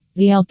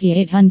The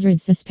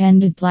LP800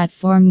 suspended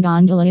platform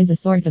gondola is a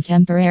sort of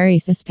temporary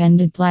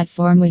suspended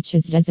platform which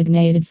is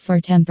designated for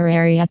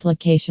temporary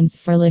applications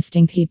for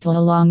lifting people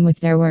along with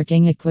their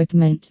working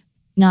equipment.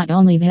 Not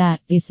only that,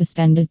 these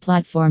suspended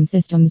platform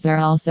systems are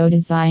also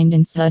designed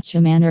in such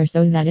a manner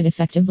so that it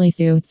effectively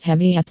suits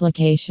heavy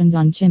applications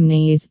on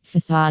chimneys,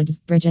 facades,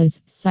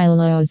 bridges,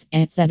 silos,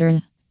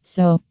 etc.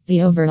 So,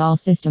 the overall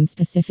system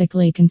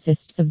specifically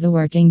consists of the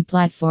working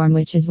platform,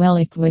 which is well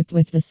equipped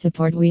with the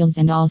support wheels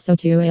and also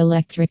two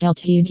electric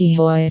LTD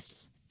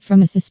hoists.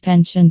 From a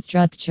suspension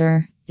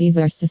structure, these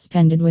are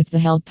suspended with the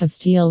help of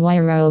steel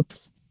wire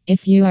ropes.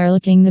 If you are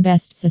looking the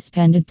best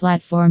suspended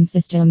platform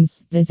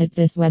systems, visit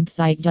this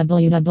website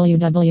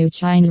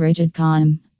www.chinerigid.com.